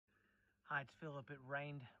Hi, it's Philip. It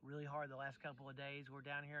rained really hard the last couple of days. We're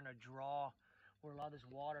down here in a draw where a lot of this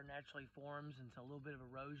water naturally forms and it's a little bit of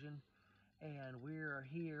erosion. And we're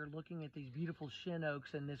here looking at these beautiful shin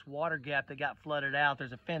oaks and this water gap that got flooded out.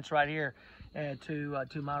 There's a fence right here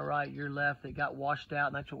to my right, your left, that got washed out,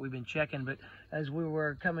 and that's what we've been checking. But as we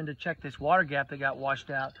were coming to check this water gap that got washed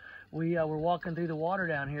out, we were walking through the water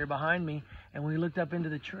down here behind me, and we looked up into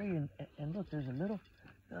the tree, and look, there's a little,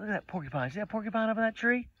 look at that porcupine. See that porcupine up in that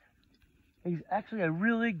tree? He's actually a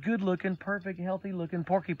really good looking, perfect, healthy looking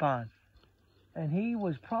porcupine. And he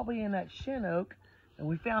was probably in that shin oak, and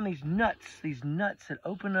we found these nuts that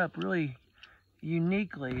open up really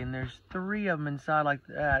uniquely, and there's 3 of them inside like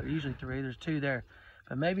that. Usually 3, there's 2 there.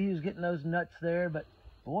 But maybe he was getting those nuts there, but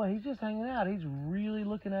boy, he's just hanging out. He's really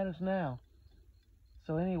looking at us now.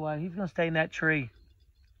 So anyway, he's gonna stay in that tree.